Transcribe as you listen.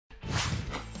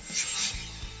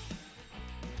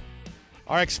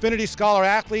Our Xfinity Scholar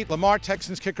athlete, Lamar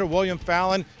Texans kicker William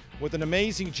Fallon, with an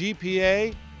amazing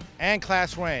GPA and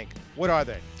class rank. What are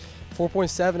they?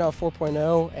 4.7 out of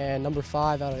 4.0 and number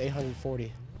 5 out of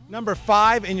 840. Number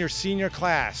 5 in your senior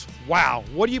class. Wow.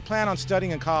 What do you plan on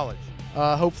studying in college?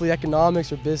 Hopefully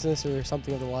economics or business or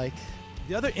something of the like.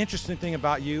 The other interesting thing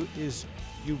about you is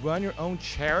you run your own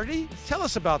charity? Tell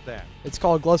us about that. It's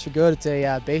called Gloves for Good. It's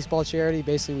a baseball charity.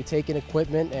 Basically, we take in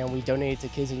equipment and we donate it to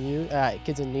kids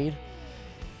in need.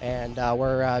 And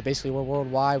we're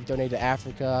worldwide. We donate to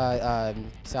Africa,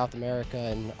 South America,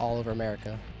 and all over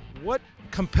America. What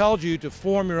compelled you to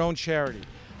form your own charity?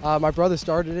 My brother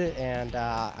started it, and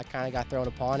I kind of got thrown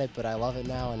upon it, but I love it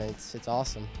now, and it's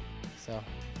awesome. So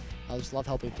I just love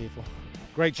helping people.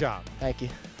 Great job. Thank you.